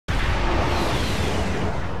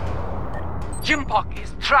Jimpok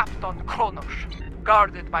is trapped on Kronos,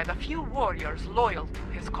 guarded by the few warriors loyal to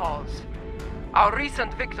his cause. Our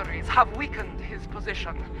recent victories have weakened his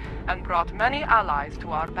position and brought many allies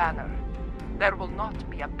to our banner. There will not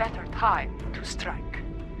be a better time to strike.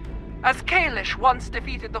 As Kalish once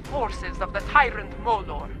defeated the forces of the tyrant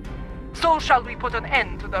Molor, so shall we put an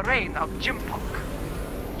end to the reign of Jimpok.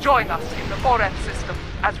 Join us in the Boreth system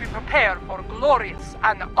as we prepare for glorious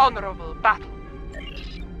and honorable battle.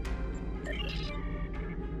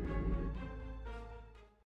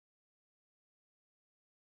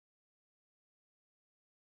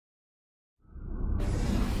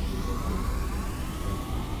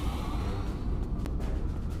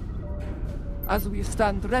 As we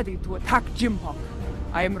stand ready to attack Jimpok,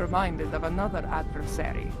 I am reminded of another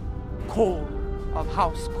adversary, Cole of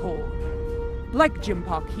House Cole. Like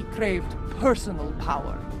Jimpok, he craved personal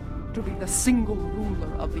power, to be the single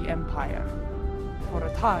ruler of the Empire. For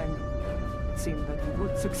a time, it seemed that he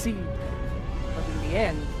would succeed, but in the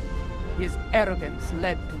end, his arrogance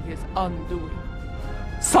led to his undoing.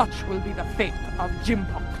 Such will be the fate of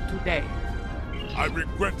Jimpok today. I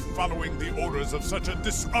regret following the orders of such a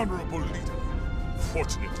dishonorable leader.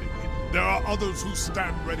 Fortunately, there are others who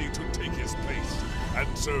stand ready to take his place and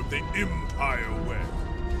serve the Empire well.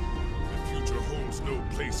 The future holds no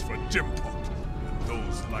place for Jimpok and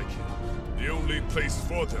those like him. The only place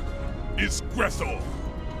for them is Grethor.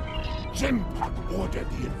 Jimpok ordered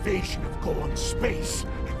the invasion of Gorn space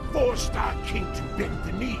and forced our king to bend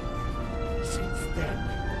the knee. Since then,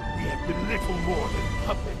 we have been little more than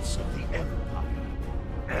puppets of the Empire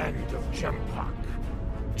and of Jimpok.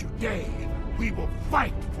 Today, we will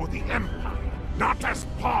fight for the Empire, not as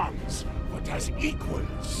pawns, but as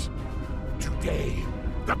equals. Today,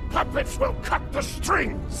 the puppets will cut the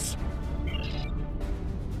strings!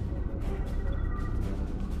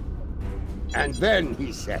 And then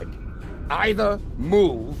he said, either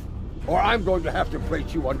move, or I'm going to have to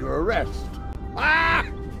place you under arrest. Ah!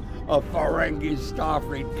 A Ferengi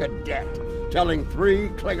Starfleet cadet telling 3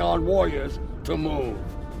 Klingon warriors to move.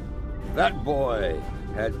 That boy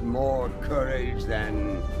had more courage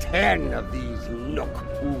than 10 of these Nook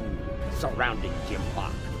fools surrounding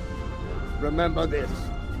Jimpok. Remember this.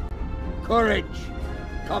 Courage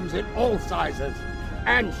comes in all sizes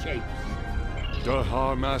and shapes.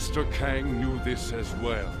 Dahar Master Kang knew this as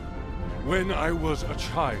well. When I was a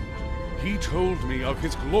child, he told me of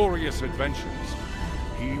his glorious adventures.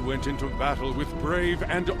 He went into battle with brave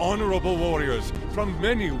and honorable warriors from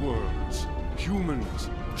many worlds. Humans,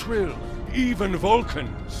 Trill, even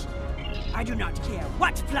Vulcans. I do not care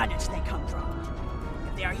what planets they come from.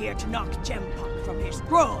 If they are here to knock Jimpok from his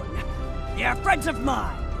throne, they are friends of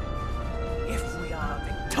mine. If we are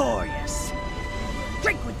victorious,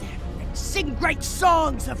 drink with them and sing great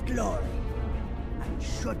songs of glory. And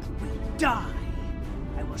should we die,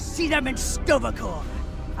 I will see them in Stovacor,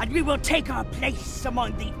 and we will take our place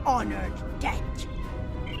among the honored dead.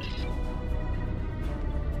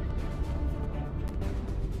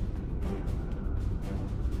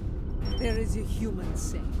 There is a human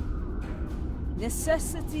saying,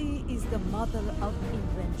 necessity is the mother of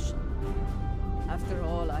invention. After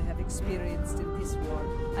all I have experienced in this war,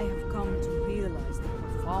 I have come to realize the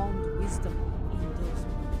profound wisdom in those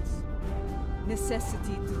words.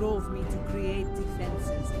 Necessity drove me to create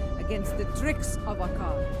defenses against the tricks of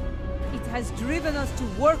Akar. It has driven us to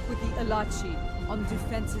work with the Alachi on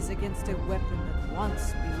defenses against a weapon that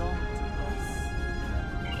once belonged to us.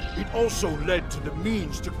 It also led to the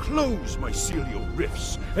means to close mycelial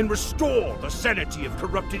rifts and restore the sanity of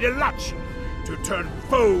corrupted Elachi, to turn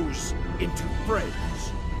foes into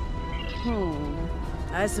friends.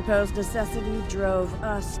 I suppose necessity drove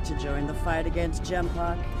us to join the fight against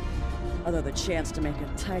Jimpok. Although the chance to make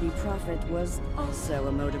a tidy profit was also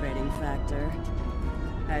a motivating factor.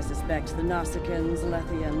 I suspect the Nausicaans,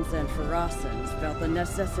 Lethians, and Ferasans felt the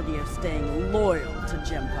necessity of staying loyal to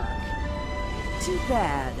Jimpok. Too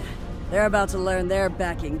bad. They're about to learn they're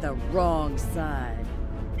backing the wrong side.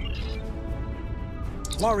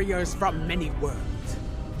 Warriors from many worlds,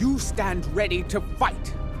 you stand ready to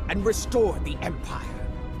fight and restore the Empire.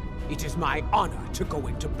 It is my honor to go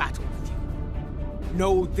into battle with you.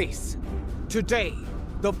 Know this. Today,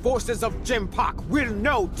 the forces of Jimpok will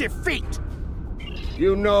know defeat!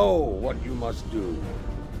 You know what you must do.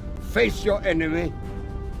 Face your enemy,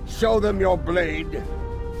 show them your blade,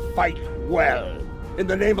 fight well, in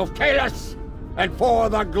the name of Kalis, and for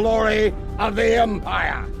the glory of the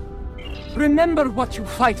Empire! Remember what you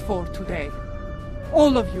fight for today.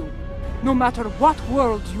 All of you, no matter what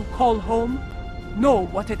world you call home, know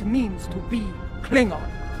what it means to be Klingon.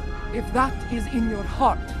 If that is in your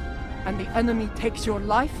heart, and the enemy takes your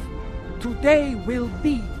life, Today will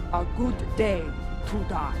be a good day to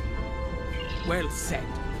die. Well said.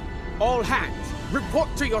 All hands,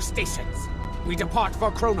 report to your stations. We depart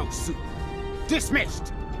for Kronos soon.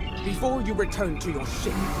 Dismissed! Before you return to your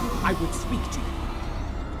ship, I would speak to you.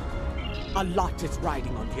 A lot is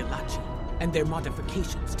riding on the Alachi, and their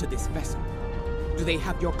modifications to this vessel. Do they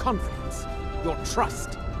have your confidence, your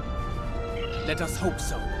trust? Let us hope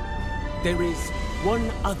so. There is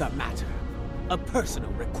one other matter, a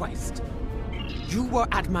personal request. You were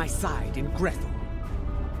at my side in Grethel.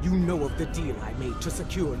 You know of the deal I made to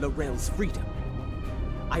secure Lorel's freedom.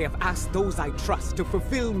 I have asked those I trust to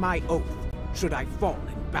fulfill my oath should I fall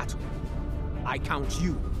in battle. I count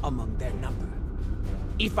you among their number.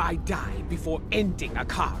 If I die before ending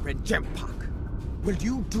Akar and Jempak, will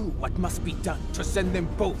you do what must be done to send them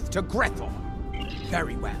both to Grethel?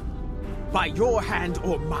 Very well. By your hand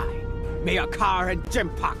or mine, may Akar and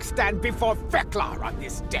Jempak stand before Feklar on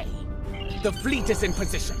this day. The fleet is in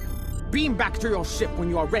position. Beam back to your ship when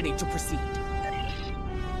you are ready to proceed.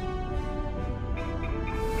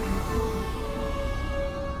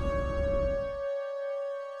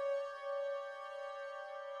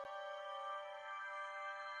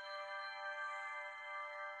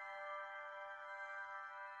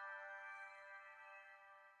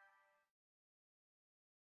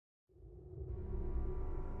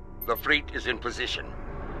 The fleet is in position,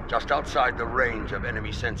 just outside the range of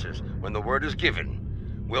enemy sensors. When the word is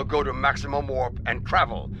given, we'll go to maximum warp and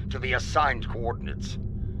travel to the assigned coordinates.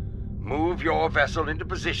 Move your vessel into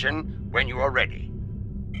position when you are ready.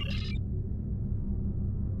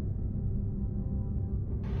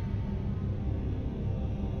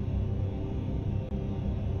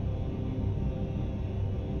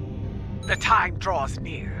 The time draws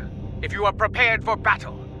near. If you are prepared for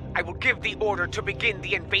battle, I will give the order to begin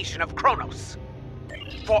the invasion of Kronos.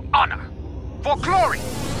 For honor, for glory,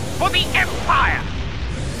 for the Empire!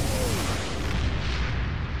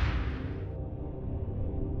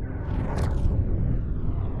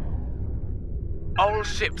 All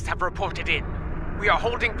ships have reported in. We are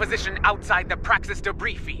holding position outside the Praxis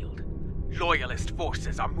debris field. Loyalist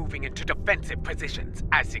forces are moving into defensive positions,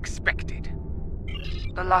 as expected.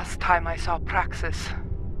 The last time I saw Praxis,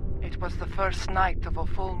 it was the first night of a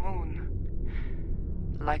full moon.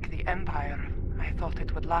 Like the Empire, I thought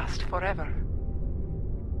it would last forever.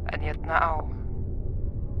 And yet now,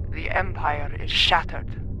 the Empire is shattered,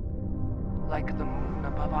 like the moon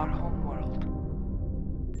above our homeworld.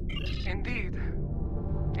 Indeed,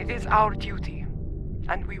 it is our duty,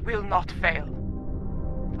 and we will not fail.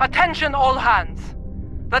 Attention all hands!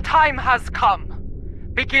 The time has come.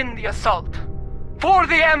 Begin the assault. For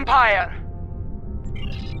the Empire!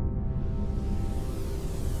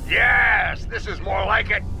 Yes, this is more like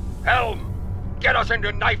it. Helm, get us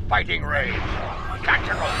into knife fighting range.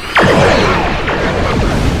 Tactical.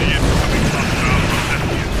 The incoming lockdown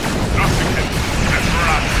will nothing can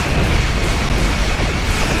ever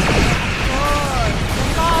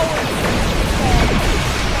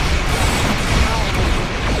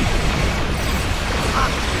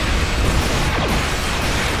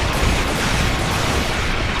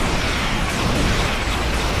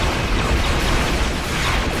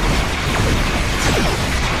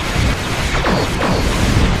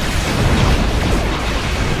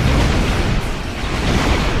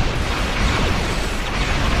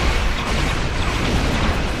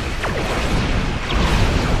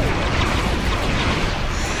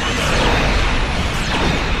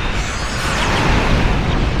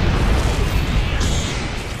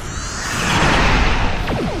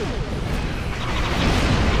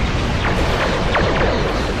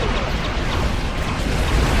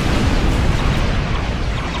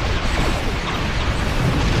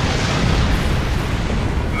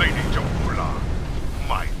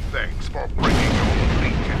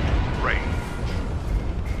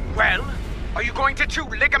Chew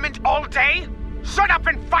ligament all day? Shut up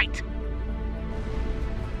and fight!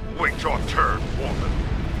 Wait your turn, woman.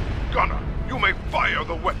 Gunner, you may fire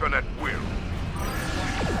the weapon at will.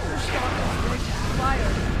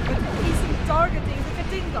 Fire, but it isn't targeting the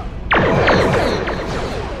Katinga.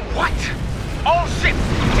 What? All ships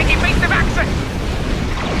take evasive action!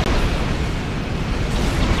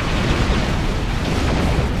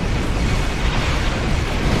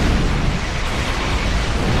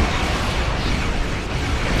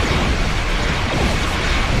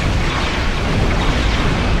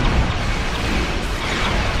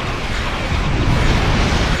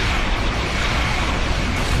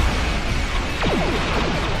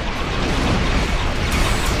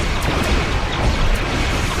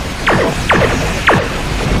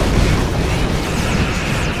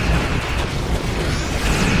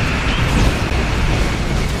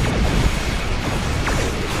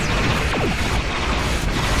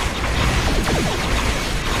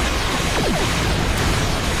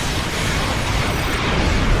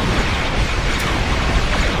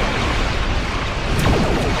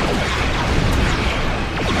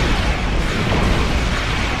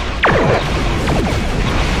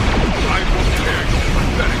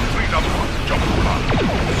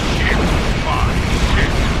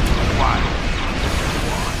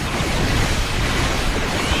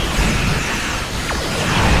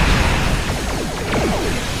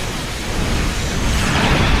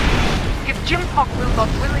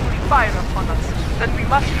 then we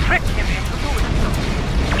must trick him into doing so.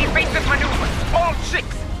 Evasive maneuvers! All 6!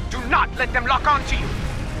 Do not let them lock onto you!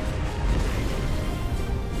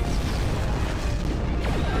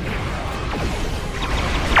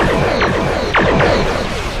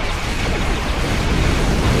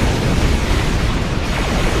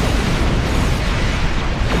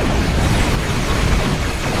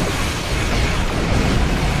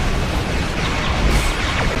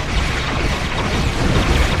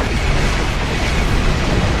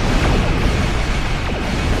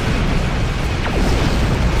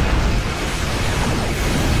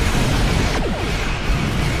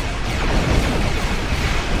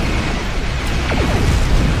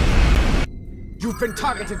 Been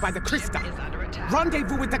targeted by the Krista.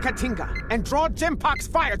 Rendezvous with the Katinga and draw Jempok's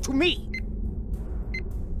fire to me.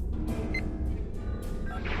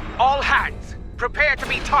 All hands, prepare to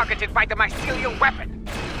be targeted by the mycelial weapon.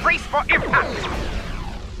 Brace for impact.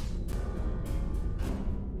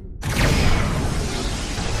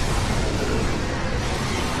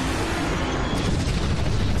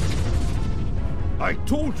 I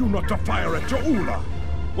told you not to fire at Jaula.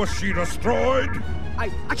 Was she destroyed?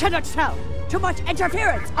 I cannot tell. Too much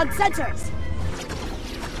interference on sensors!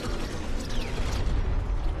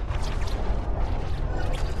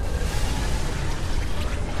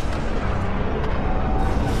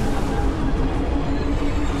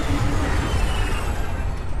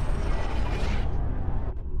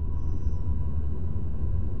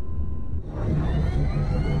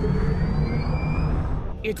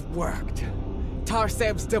 It worked.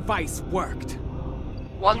 Tarsev's device worked.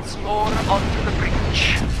 Once more onto the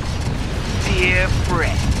breach. Dear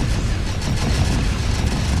friend.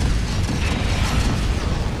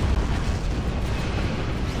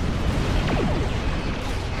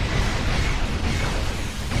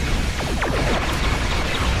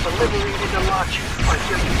 The liberated Alachi are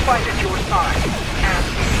here to fight at your side, and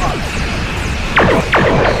we must.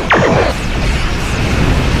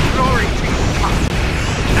 Glory to you, Pop.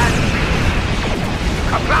 And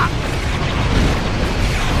Kabla!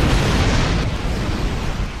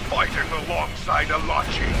 Fighting alongside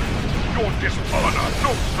Alachi. Your dishonor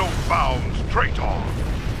knows no bounds, traitor.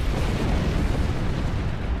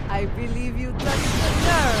 I believe you touched the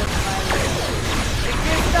nerve, my lord. The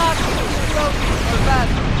Kristoff is broken for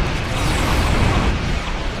battle.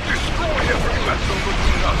 Destroy every vessel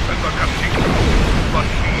between us and the Katinga, but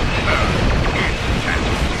leave her intact.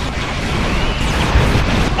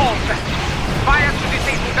 All vessels, fire to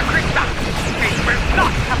disable the Krista! They will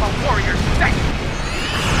not have a warrior's death!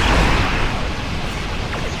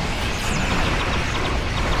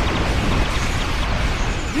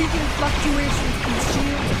 Reading fluctuations in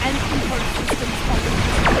shield and impulse systems on the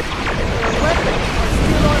Kristoff. Their weapons are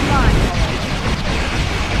still online, however.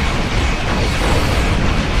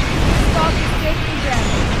 Kristoff is taking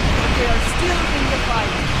damage, but they are still in the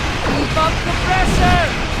fight. Keep up the pressure!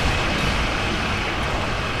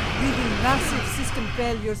 Reading massive system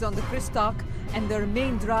failures on the Kristoff, and their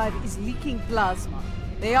main drive is leaking plasma.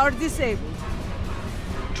 They are disabled.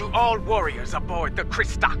 To all warriors aboard the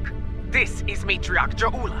Kristoff, this is Matriarch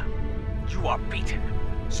Jaula. You are beaten.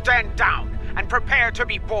 Stand down and prepare to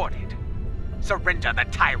be boarded. Surrender the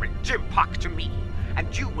tyrant Jempok to me,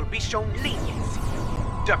 and you will be shown leniency.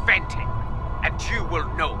 Defend him, and you will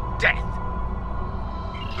know death.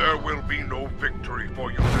 There will be no victory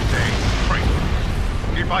for you today,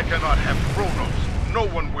 traitor. If I cannot have Kronos, no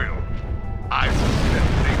one will. I will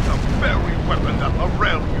detonate the very weapon that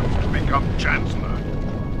Harel used to become Chancellor.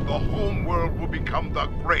 The homeworld will become the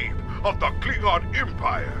grave of the Klingon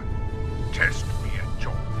Empire. Test me at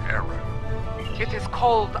your peril. It is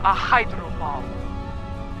called a hydrobomb.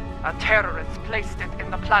 A terrorist placed it in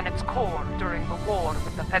the planet's core during the war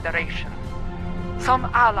with the Federation. Some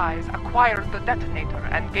allies acquired the detonator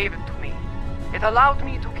and gave it to me. It allowed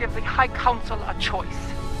me to give the High Council a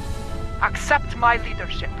choice. Accept my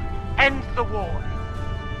leadership, end the war,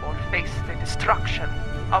 or face the destruction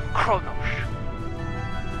of Kronos.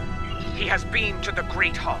 He has been to the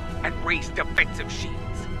Great Hall and raised defensive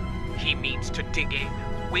shields. He means to dig in,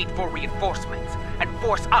 wait for reinforcements, and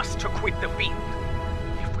force us to quit the field.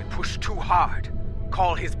 If we push too hard,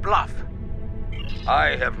 call his bluff.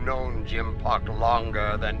 I have known Jempok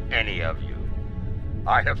longer than any of you.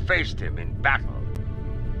 I have faced him in battle.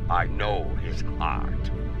 I know his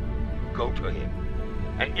heart. Go to him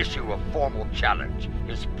and issue a formal challenge.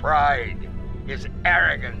 His pride, his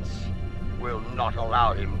arrogance will not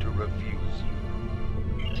allow him to refuse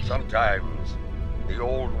you. Sometimes the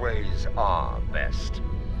old ways are best.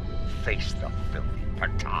 Face the filthy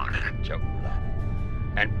Patach, Jaula,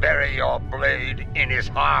 and bury your blade in his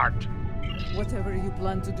heart. Whatever you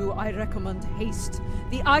plan to do, I recommend haste.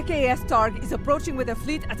 The IKS Targ is approaching with a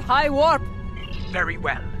fleet at high warp. Very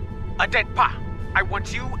well. Adenpa, I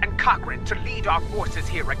want you and Cochrane to lead our forces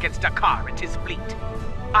here against Dakar and his fleet.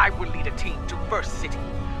 I will lead a team to First City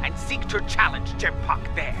and seek to challenge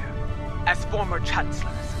Jempak there. As former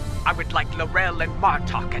chancellors, I would like Laurel and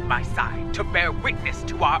Martok at my side to bear witness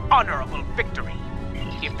to our honorable victory.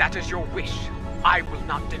 If that is your wish, I will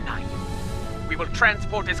not deny you. We will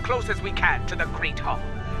transport as close as we can to the Great Hall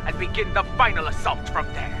and begin the final assault from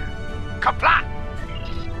there. Comply!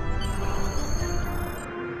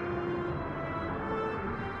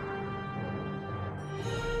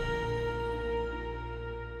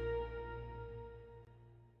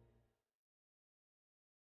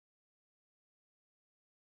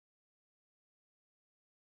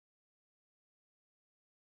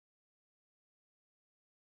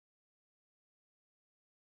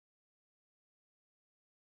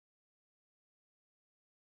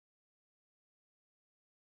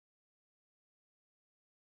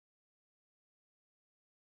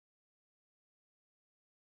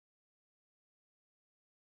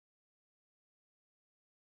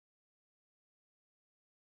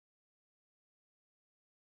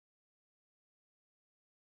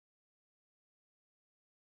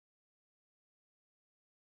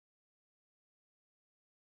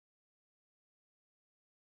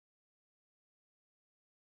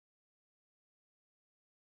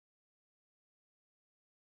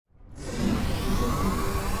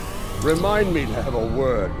 Remind me to have a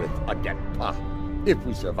word with Adenpa, if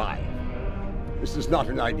we survive. This is not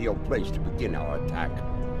an ideal place to begin our attack.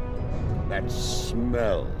 That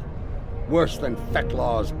smell. Worse than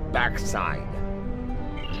Feklaw's backside.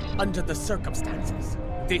 Under the circumstances,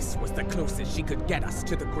 this was the closest she could get us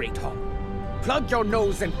to the Great Hall. Plug your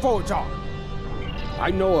nose and forge on. I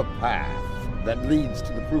know a path that leads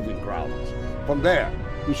to the Proving Grounds. From there,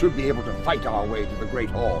 we should be able to fight our way to the Great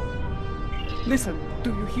Hall. Listen, do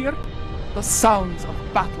you hear? The sounds of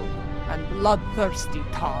battle and bloodthirsty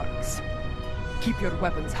Targs. Keep your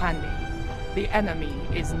weapons handy. The enemy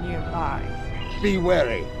is nearby. Be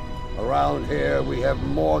wary. Around here, we have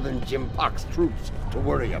more than Jimpok's troops to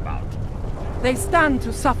worry about. They stand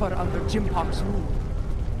to suffer under Jimpok's rule.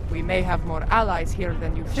 We may have more allies here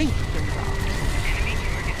than you think, Jimpok.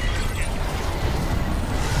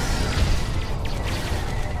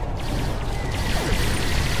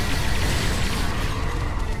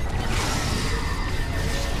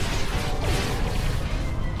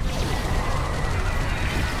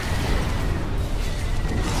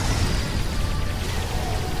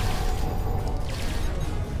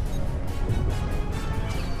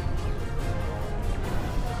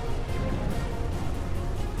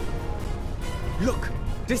 Look!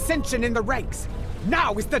 Dissension in the ranks!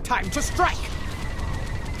 Now is the time to strike!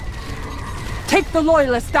 Take the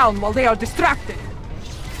Loyalists down while they are distracted!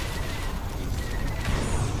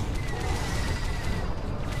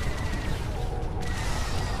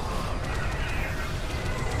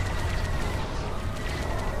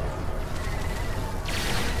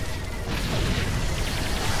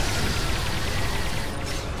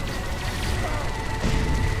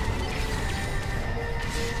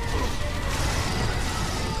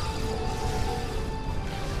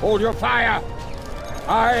 Hold your fire!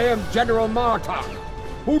 I am General Martok.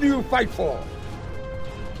 Who do you fight for?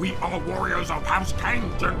 We are warriors of House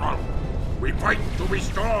Kang, General. We fight to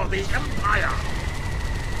restore the Empire.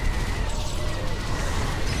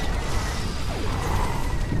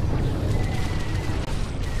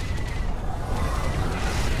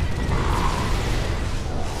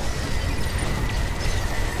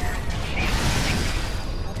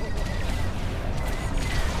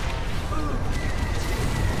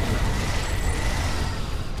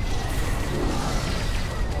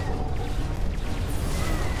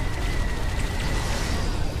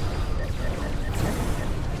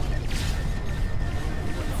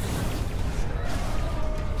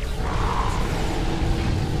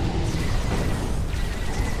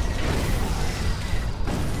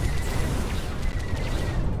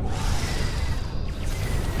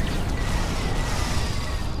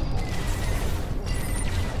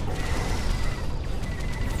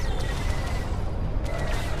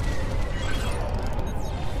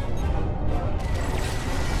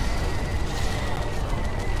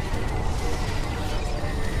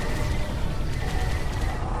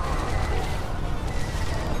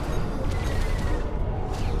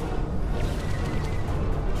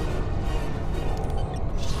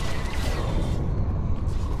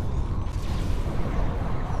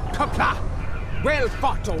 Well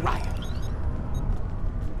fought, Orion!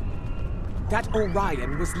 That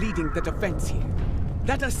Orion was leading the defense here.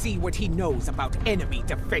 Let us see what he knows about enemy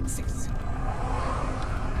defenses.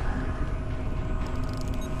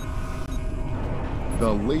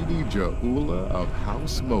 The Lady Jaula of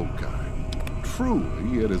House Mokai.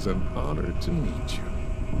 Truly, it is an honor to meet you.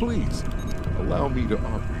 Please, allow me to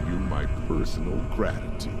offer you my personal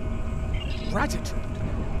gratitude. Gratitude?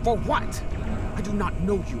 For what? I do not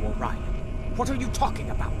know you, Orion. What are you talking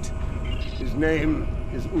about? His name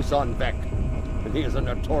is Usan Vek, and he is a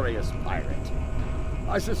notorious pirate.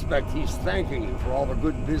 I suspect he's thanking you for all the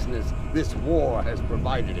good business this war has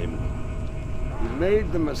provided him. He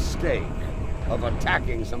made the mistake of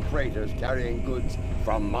attacking some freighters carrying goods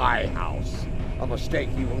from my house. A mistake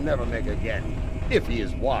he will never make again, if he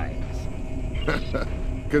is wise.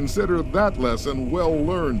 Consider that lesson well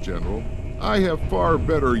learned, General. I have far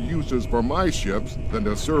better uses for my ships than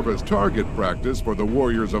to serve as target practice for the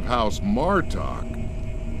warriors of House Martok.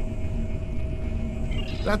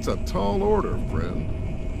 That's a tall order, friend.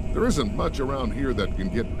 There isn't much around here that can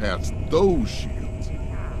get past those shields.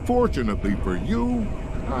 Fortunately for you,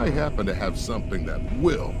 I happen to have something that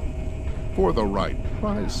will. For the right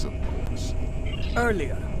price, of course.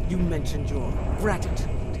 Earlier, you mentioned your gratitude.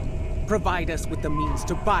 Provide us with the means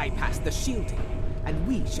to bypass the shielding, and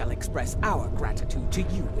we shall express our gratitude to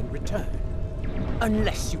you in return.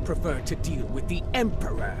 Unless you prefer to deal with the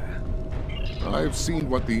Emperor. I've seen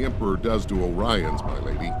what the Emperor does to Orions, my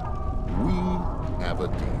lady. We have a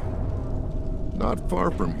deal. Not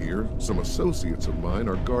far from here, some associates of mine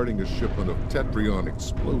are guarding a shipment of Tetrion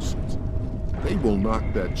explosives. They will knock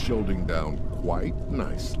that shielding down quite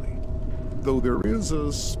nicely. Though there is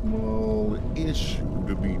a small issue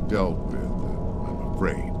to be dealt with, I'm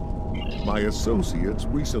afraid. My associates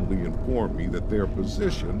recently informed me that their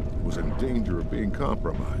position was in danger of being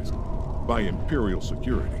compromised by Imperial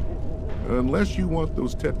security. Unless you want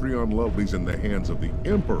those Tetrion lovelies in the hands of the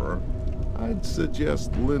Emperor, I'd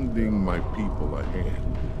suggest lending my people a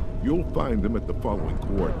hand. You'll find them at the following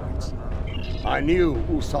coordinates. I knew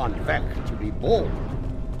Usan Vek to be bold,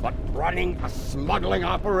 but running a smuggling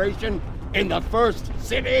operation in the first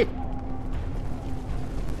city?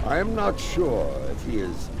 I am not sure if he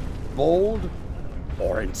is bold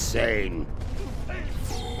or insane.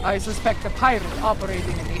 I suspect a pirate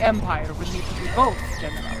operating in the Empire would need to be both,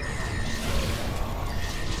 General.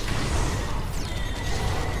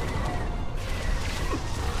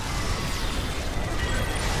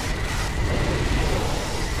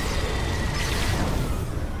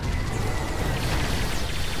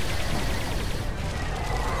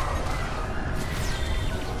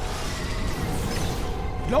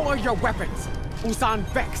 Lower your weapons! Usan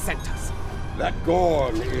Vek sent us. That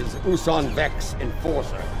Gorn is Usan Vek's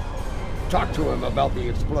enforcer. Talk to him about the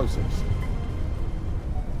explosives.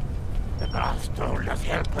 The boss told us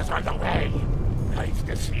help was on the way. Nice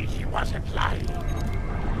to see he wasn't lying.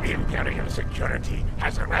 Imperial security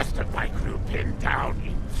has arrested my crew pinned down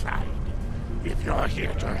inside. If you're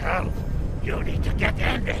here to help, you need to get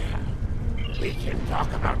in there. We can talk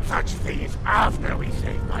about such things after we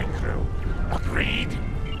save my crew. Agreed?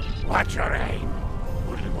 What's your aim?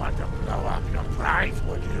 Would you want to blow up your prize,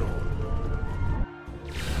 would you?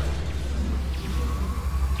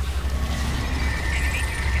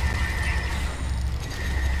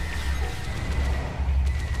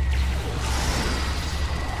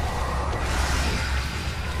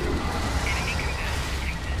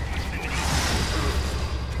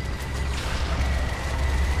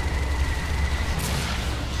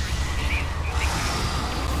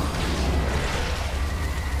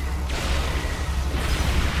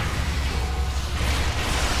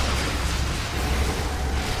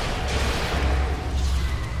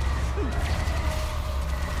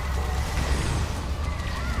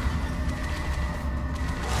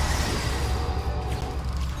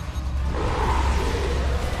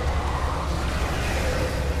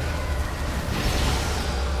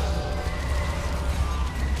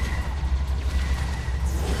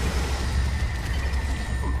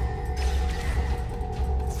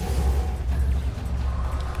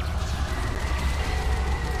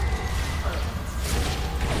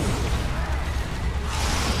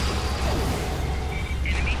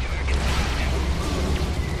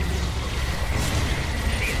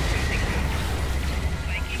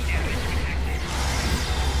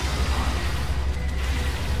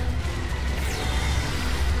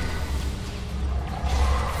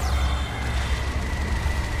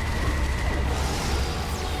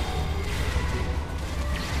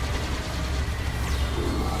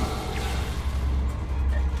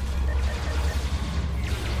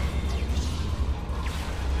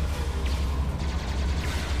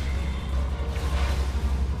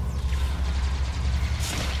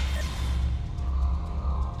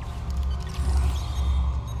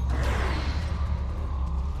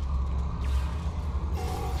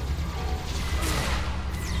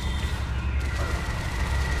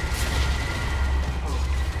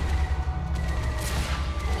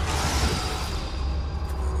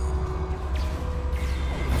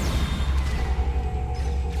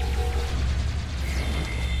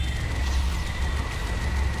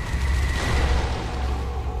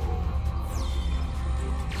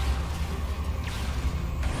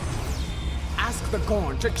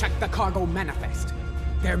 Gorn to check the cargo manifest.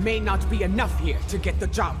 There may not be enough here to get the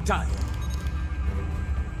job done.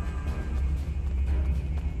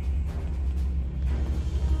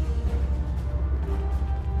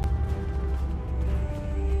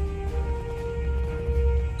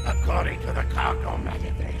 According to the cargo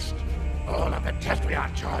manifest, all of the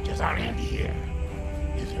Tetrion charges are in here.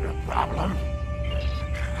 Is it a problem?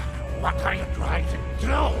 What are you trying to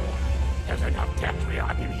do? There's enough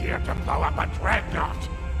Tetrion in here to blow up a dreadnought.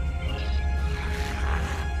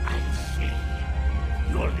 I see.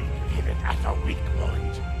 You'll need to hit it at a weak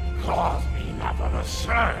point. Cause enough of a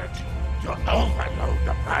surge to overload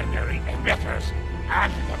the primary emitters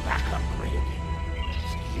and the backup grid.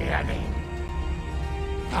 Scanning.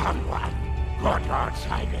 Found one. Courtyard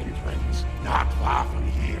side entrance. Not far from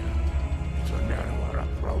here. It's a narrower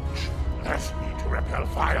approach. Less need to repel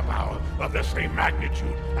firepower of the same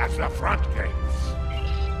magnitude as the front gates.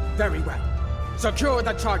 Very well. Secure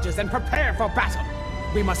the charges and prepare for battle.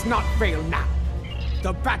 We must not fail now.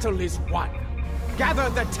 The battle is won.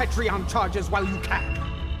 Gather the Tetrion charges while you can.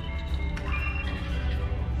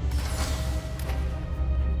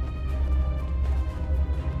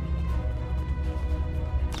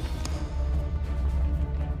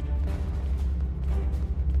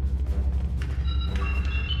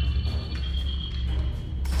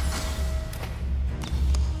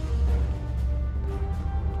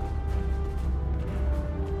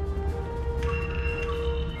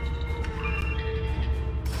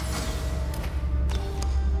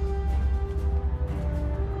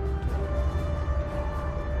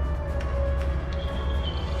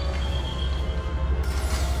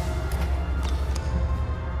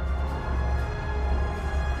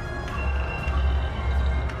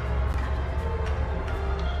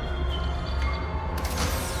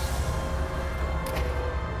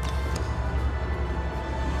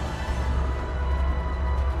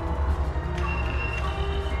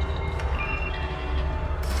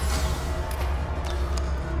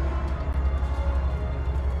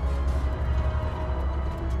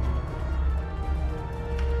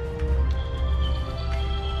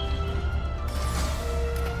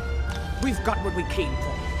 We've got what we came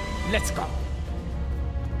for. Let's go.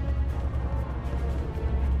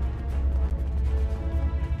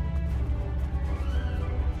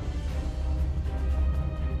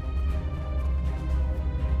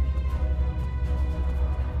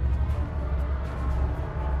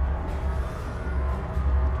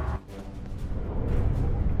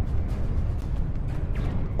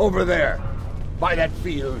 Over there, by that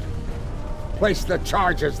field. Place the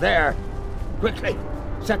charges there. Quickly,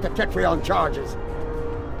 set the Tetrion charges.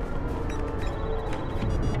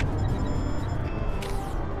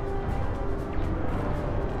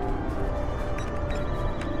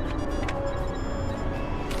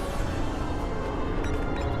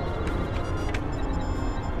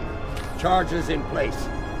 Charges in place.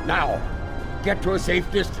 Now, get to a safe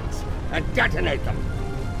distance and detonate them.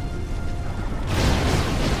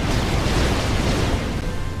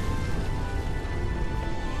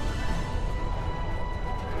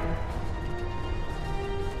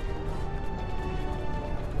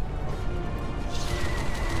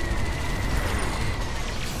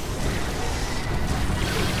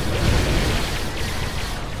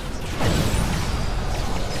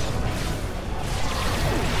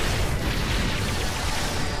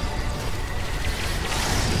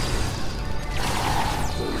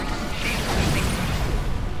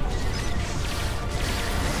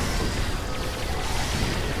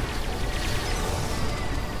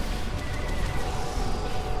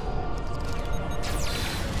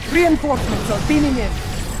 Reinforcements are beaming in.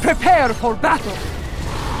 Prepare for battle!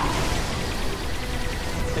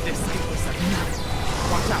 The disciples of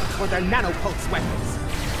Nano. Watch out for their nanopulse weapons.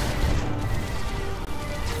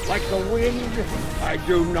 Like the wind, I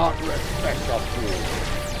do not respect a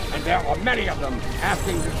fool. And there are many of them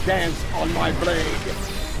asking to dance on my blade.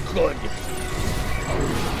 Good.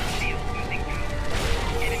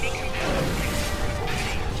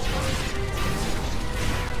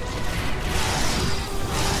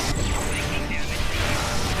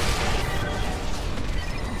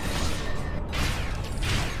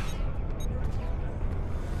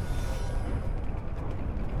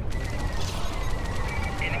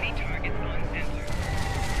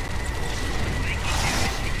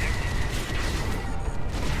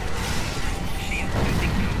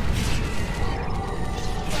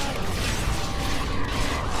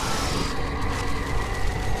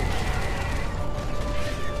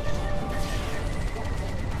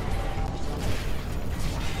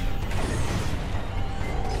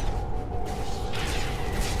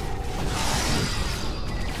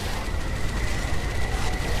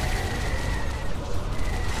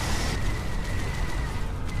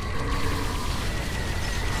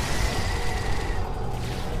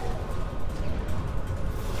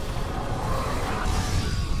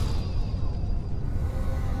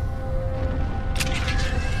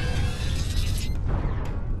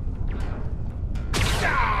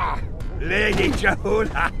 Lady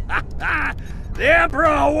Jahula, the Emperor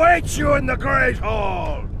awaits you in the Great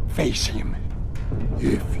Hall! Face him,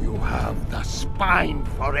 if you have the spine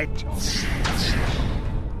for it.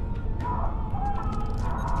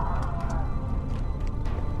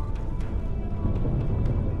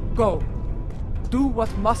 Go. Do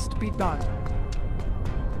what must be done.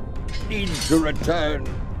 Need to return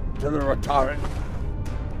to the Rotaren.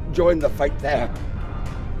 Join the fight there.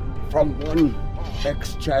 From one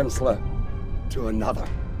ex-chancellor to another.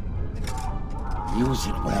 Use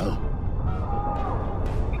it well.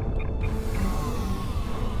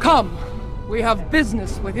 Come! We have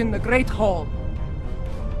business within the Great Hall.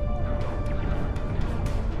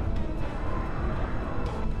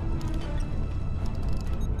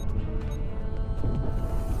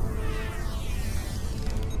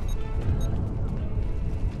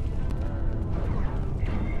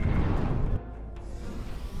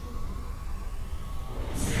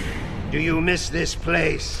 Do you miss this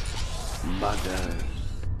place, Mother?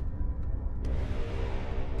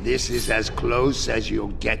 This is as close as you'll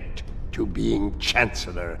get to being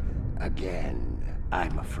Chancellor again,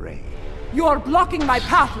 I'm afraid. You are blocking my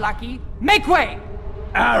path, lackey! Make way!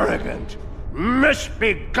 Arrogant,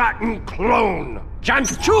 misbegotten clone!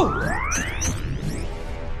 Janchu!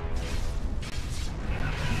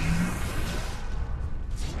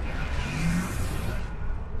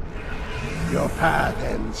 Your path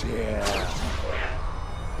ends here.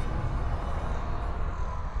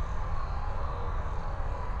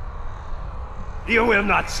 You will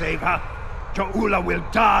not save her. Jahula will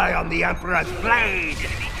die on the Emperor's blade.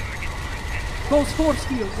 Those force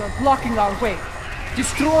fields are blocking our way.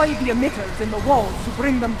 Destroy the emitters in the walls to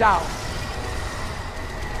bring them down.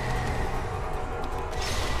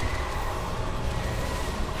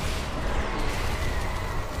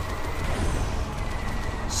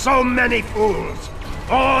 So many fools,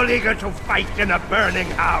 all eager to fight in a burning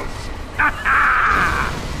house. Ha ha!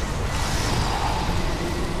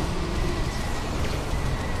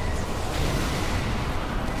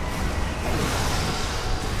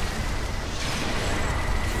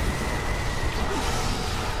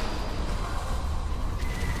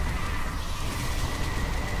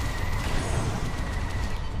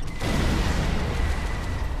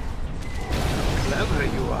 Clever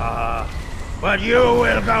you are. But you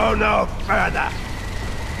will go no further!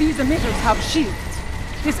 These emitters have shields.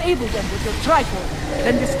 Disable them with your tricorder,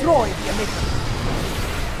 then destroy the emitter.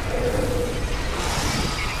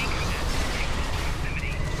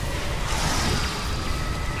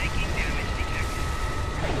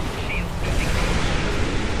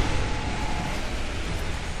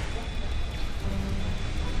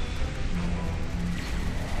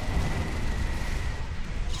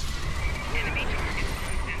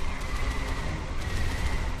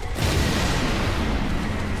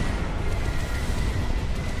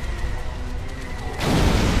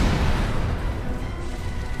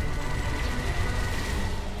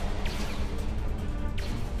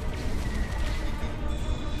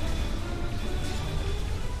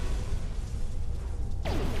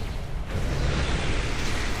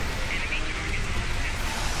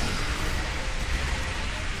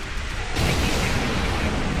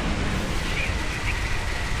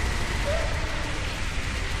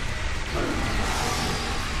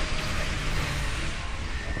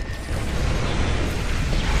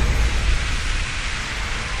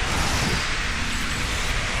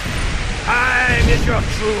 Your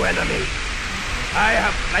true enemy. I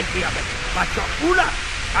have plenty of it, but Jahula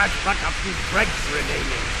has but a few dregs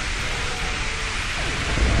remaining.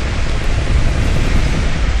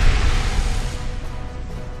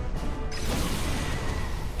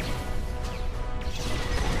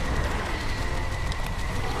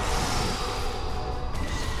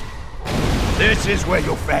 This is where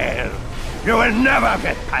you fail. You will never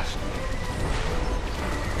get past me.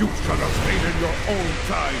 You should have stayed in your own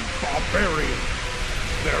time, barbarian.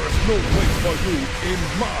 There is no place for you in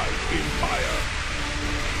my empire.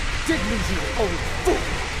 Dignity, you old fool!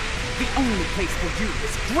 The only place for you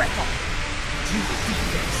is Greco. You will be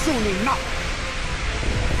there soon enough.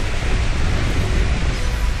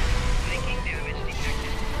 Taking damage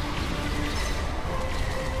detected.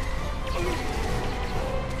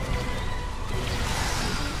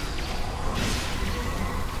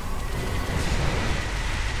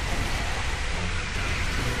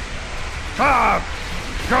 Come!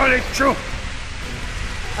 Surely true!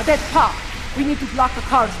 Adet Pa, we need to block the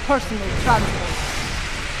car's personal transport.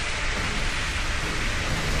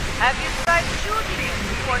 Have you tried shooting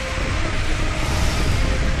before you move?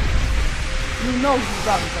 You know he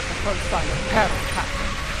runs at the first sign of peril,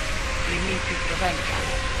 Captain. We need to prevent that.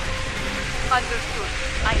 Understood.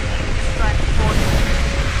 I need this transporter.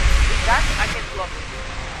 With that, I can block it.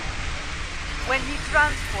 When he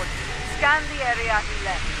transports, scan the area he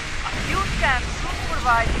left. A few scans should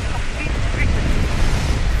provide his complete victory.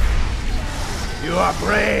 You are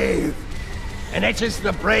brave, and it is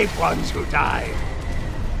the brave ones who die.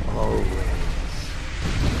 Always.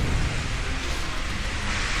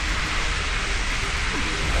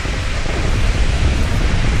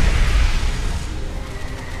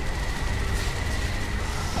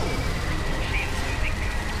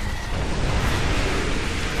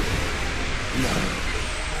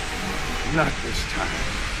 Not this time.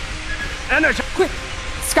 Energy! Quick!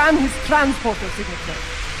 Scan his transporter signature.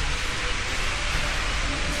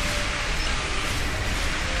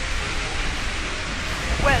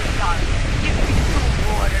 Well done. Give me 2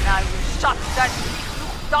 more and I will shut that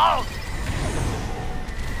beast down.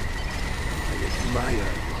 I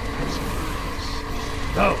admire his face.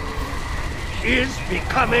 Though, she is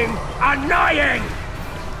becoming annoying!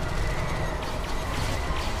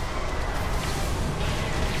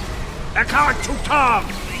 Account to Tom!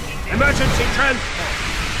 Emergency transport!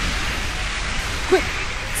 Quick!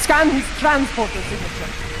 Scan his transporter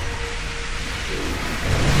signature.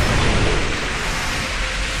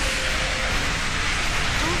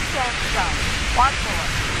 2 scans done. 1 more.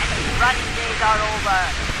 And the running days are over.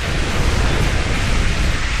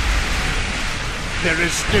 There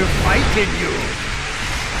is still fight in you.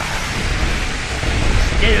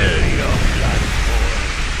 Still your blood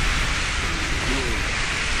boils.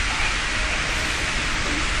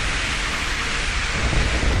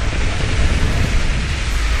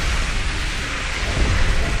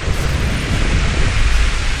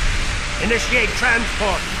 Initiate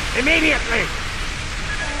transport! Immediately!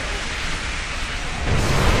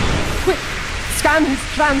 Quick! Scan his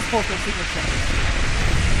transporter signature.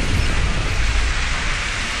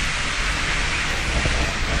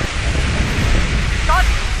 Got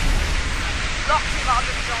it! Lock him out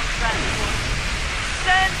of his own transport.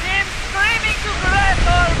 Send him screaming to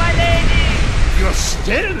Gretor, my lady! You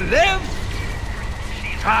still live?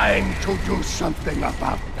 Time to do something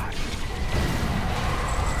about that.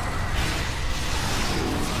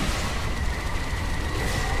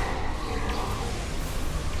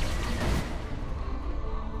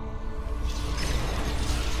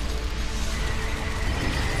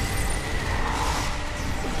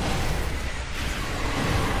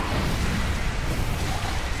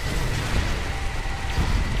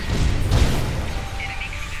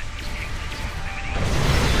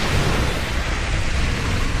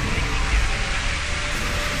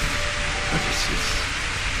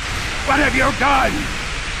 What have you done?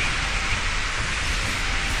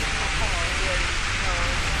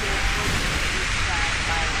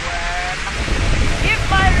 Give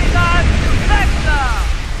my regards to Vector!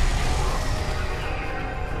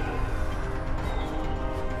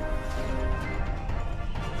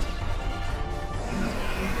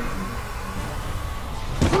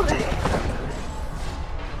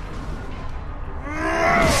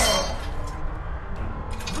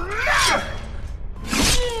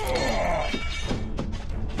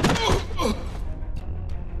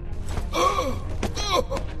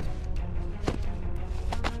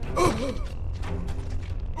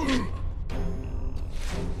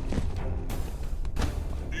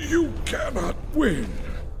 You cannot win.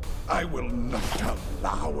 I will not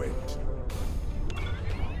allow it.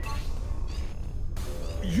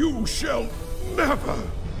 You shall never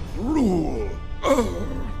rule.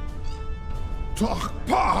 Talk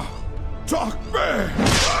pa, talk me.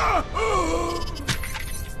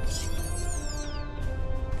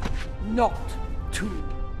 Not to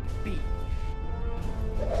be.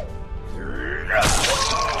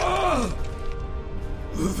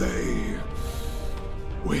 They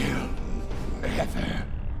will never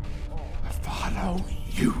follow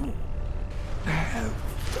you. Never.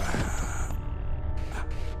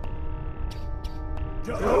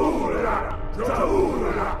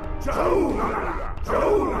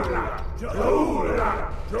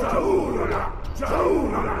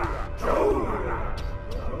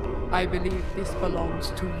 I believe this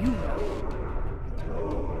belongs to you now.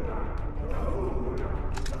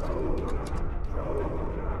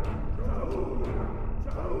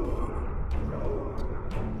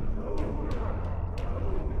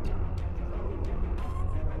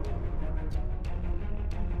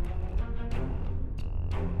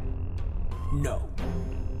 No.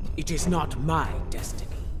 It is not my destiny.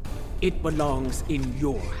 It belongs in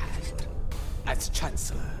your hand, as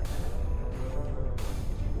Chancellor.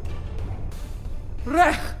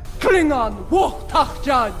 Rech Klingon Wuchtach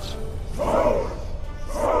Judge!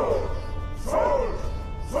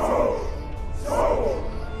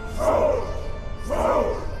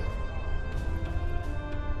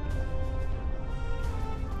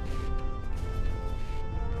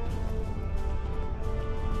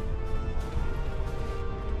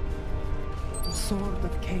 sword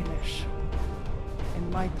of Kalish. In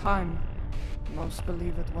my time, most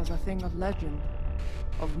believe it was a thing of legend,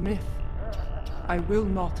 of myth. I will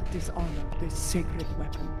not dishonor this sacred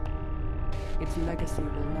weapon. Its legacy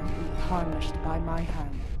will not be tarnished by my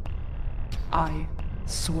hand. I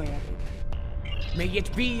swear it. May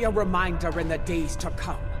it be a reminder in the days to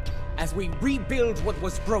come, as we rebuild what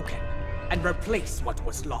was broken and replace what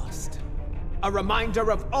was lost. A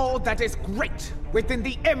reminder of all that is great within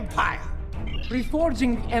the Empire.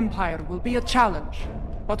 Reforging the Empire will be a challenge,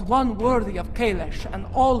 but one worthy of Kalish and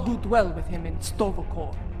all who dwell with him in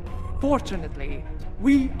Stovokor. Fortunately,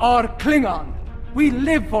 we are Klingon. We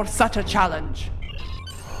live for such a challenge.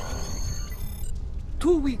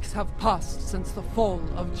 2 weeks have passed since the fall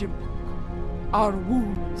of Jimbo. Our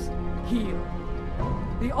wounds heal.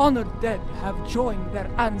 The honored dead have joined their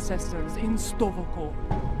ancestors in Stovokor.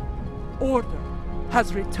 Order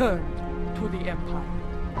has returned to the Empire.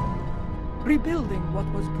 Rebuilding what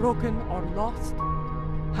was broken or lost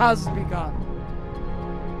has begun.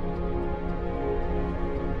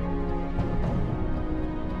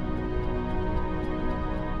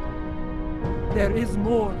 There is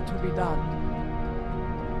more to be done.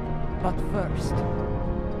 But first,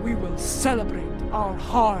 we will celebrate our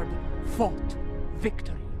hard-fought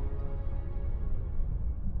victory.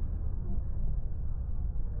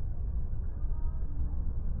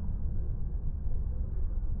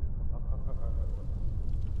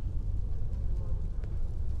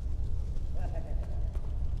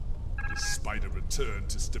 Despite a return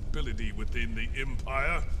to stability within the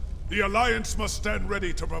Empire, the Alliance must stand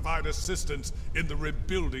ready to provide assistance in the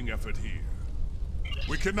rebuilding effort here.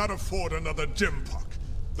 We cannot afford another Jempok.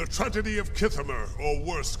 The tragedy of Kithamer or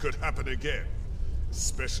worse could happen again.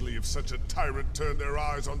 Especially if such a tyrant turned their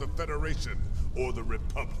eyes on the Federation or the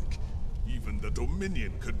Republic. Even the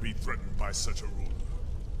Dominion could be threatened by such a ruler.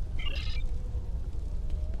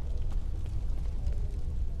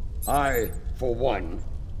 I, for one,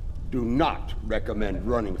 do not recommend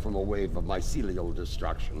running from a wave of mycelial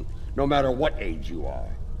destruction, no matter what age you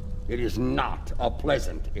are. It is not a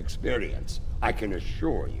pleasant experience, I can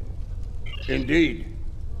assure you. Indeed,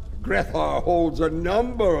 Grethar holds a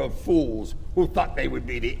number of fools who thought they would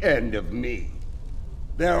be the end of me.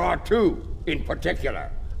 There are two, in particular,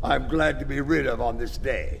 I'm glad to be rid of on this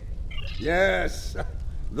day. Yes,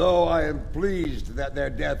 though I am pleased that their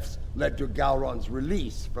deaths led to Gowron's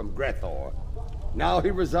release from Grethor. Now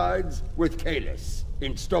he resides with Kalis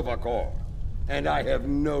in Stovokor, and I have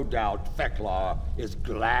no doubt Feklar is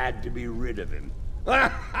glad to be rid of him.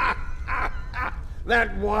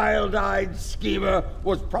 That wild-eyed schemer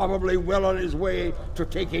was probably well on his way to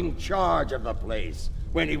taking charge of the place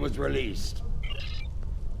when he was released.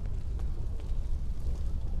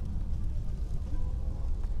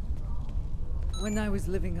 When I was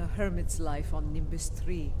living a hermit's life on Nimbus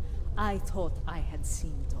 3, I thought I had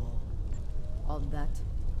seen it all. On that,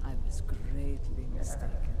 I was greatly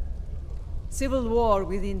mistaken. Civil war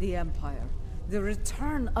within the Empire, the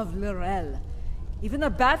return of Lorel, even a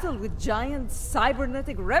battle with giant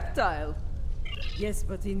cybernetic reptile. Yes,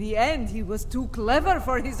 but in the end, he was too clever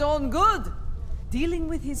for his own good. Dealing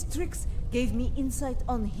with his tricks gave me insight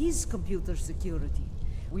on his computer security.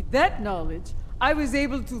 With that knowledge, I was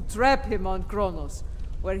able to trap him on Kronos,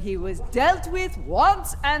 where he was dealt with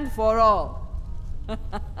once and for all.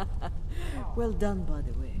 Well done, by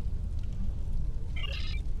the way.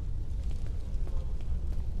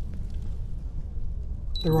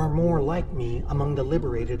 There are more like me among the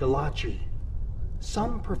liberated Alachi.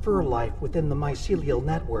 Some prefer life within the mycelial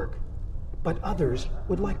network, but others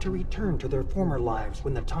would like to return to their former lives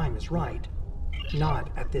when the time is right.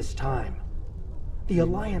 Not at this time. The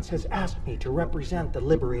Alliance has asked me to represent the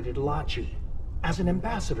liberated Alachi. As an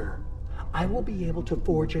ambassador, I will be able to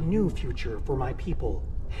forge a new future for my people,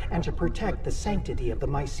 and to protect the sanctity of the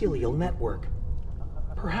mycelial network.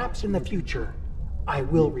 Perhaps in the future, I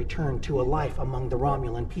will return to a life among the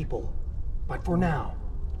Romulan people. But for now,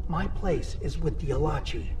 my place is with the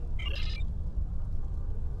Alachi.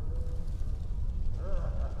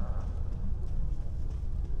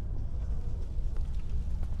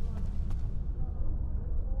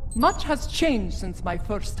 Much has changed since my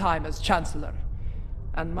first time as Chancellor,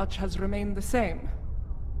 and much has remained the same.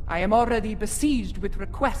 I am already besieged with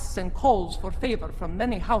requests and calls for favor from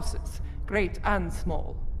many houses, great and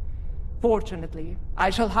small. Fortunately, I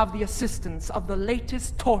shall have the assistance of the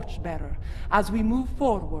latest torchbearer as we move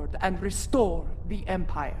forward and restore the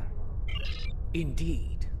Empire.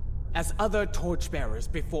 Indeed. As other torchbearers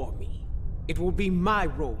before me, it will be my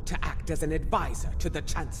role to act as an advisor to the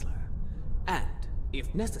Chancellor, and,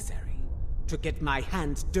 if necessary, to get my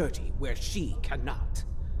hands dirty where she cannot.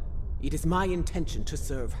 It is my intention to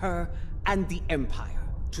serve her and the Empire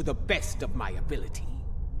to the best of my ability.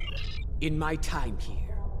 In my time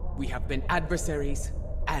here, we have been adversaries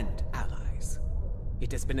and allies.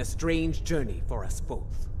 It has been a strange journey for us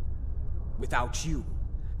both. Without you,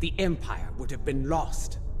 the Empire would have been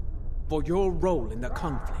lost. For your role in the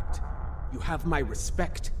conflict, you have my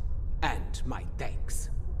respect and my thanks.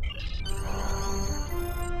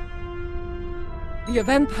 The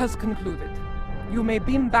event has concluded. You may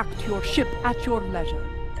beam back to your ship at your leisure.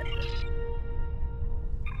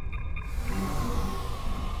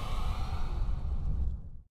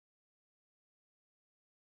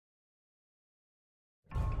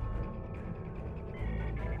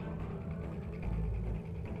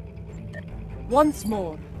 Once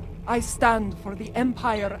more, I stand for the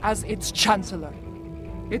Empire as its Chancellor.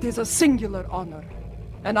 It is a singular honor,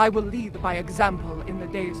 and I will lead by example in the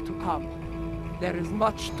days to come. There is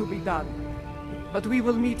much to be done, but we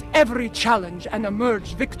will meet every challenge and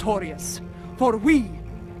emerge victorious. For we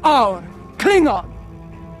are Klingon!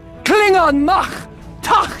 Klingon Mach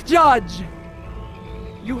Tach Judge!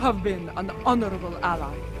 You have been an honorable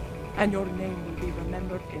ally, and your name will be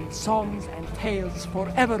remembered in songs and tales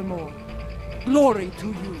forevermore. Glory to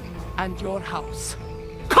you and your house.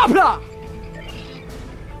 Kapla!